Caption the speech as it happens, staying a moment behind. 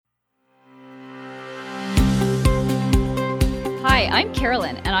I'm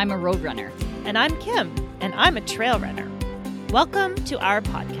Carolyn, and I'm a road runner. And I'm Kim, and I'm a trail runner. Welcome to our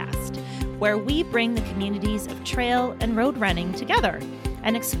podcast, where we bring the communities of trail and road running together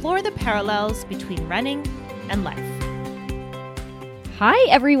and explore the parallels between running and life. Hi,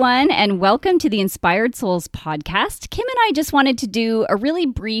 everyone, and welcome to the Inspired Souls podcast. Kim and I just wanted to do a really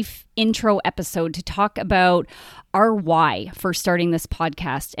brief intro episode to talk about our why for starting this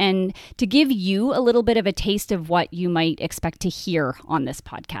podcast and to give you a little bit of a taste of what you might expect to hear on this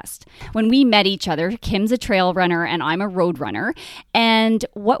podcast. When we met each other, Kim's a trail runner and I'm a road runner. And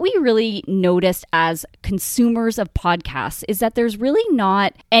what we really noticed as consumers of podcasts is that there's really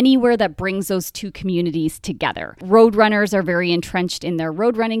not anywhere that brings those two communities together. Road runners are very entrenched in their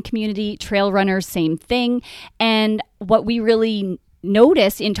road running community, trail runners, same thing. And what we really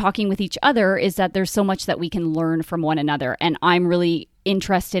notice in talking with each other is that there's so much that we can learn from one another. And I'm really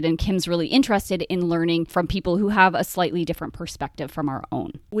interested and Kim's really interested in learning from people who have a slightly different perspective from our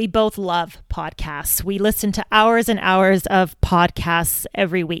own. We both love podcasts. We listen to hours and hours of podcasts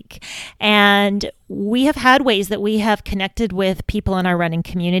every week. And we have had ways that we have connected with people in our running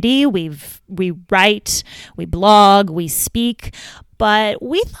community. We write, we blog, we speak, but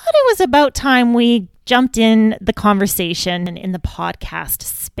we thought it was about time we jumped in the conversation in the podcast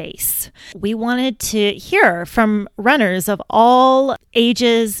space. We wanted to hear from runners of all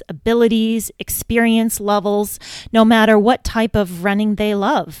ages, abilities, experience levels, no matter what type of running they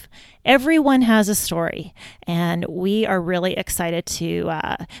love. Everyone has a story, and we are really excited to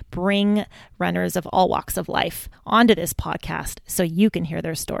bring runners of all walks of life onto this podcast so you can hear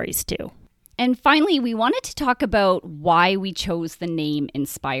their stories too. And finally, we wanted to talk about why we chose the name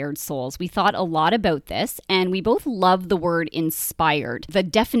Inspired Souls. We thought a lot about this, and we both love the word inspired. The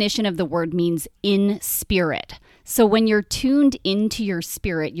definition of the word means in spirit. So when you're tuned into your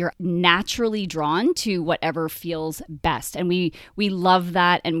spirit, you're naturally drawn to whatever feels best. And we love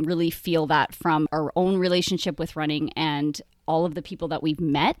that and really feel that from our own relationship with running and all of the people that we've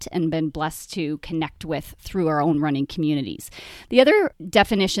met and been blessed to connect with through our own running communities. The other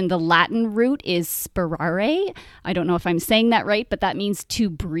definition, the Latin root is spirare. I don't know if I'm saying that right, but that means to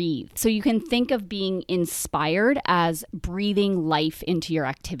breathe. So you can think of being inspired as breathing life into your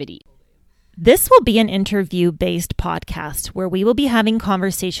activity. This will be an interview-based podcast where we will be having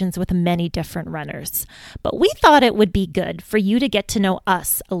conversations with many different runners. But we thought it would be good for you to get to know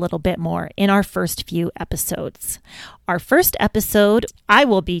us a little bit more in our first few episodes. Our first episode, I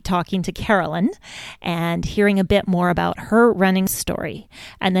will be talking to Carolyn and hearing a bit more about her running story.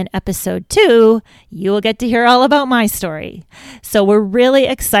 And then episode 2, you will get to hear all about my story. So we're really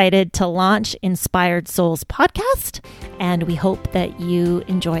excited to launch Inspired Souls podcast, and we hope that you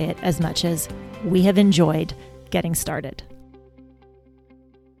enjoy it as much as we have enjoyed getting started.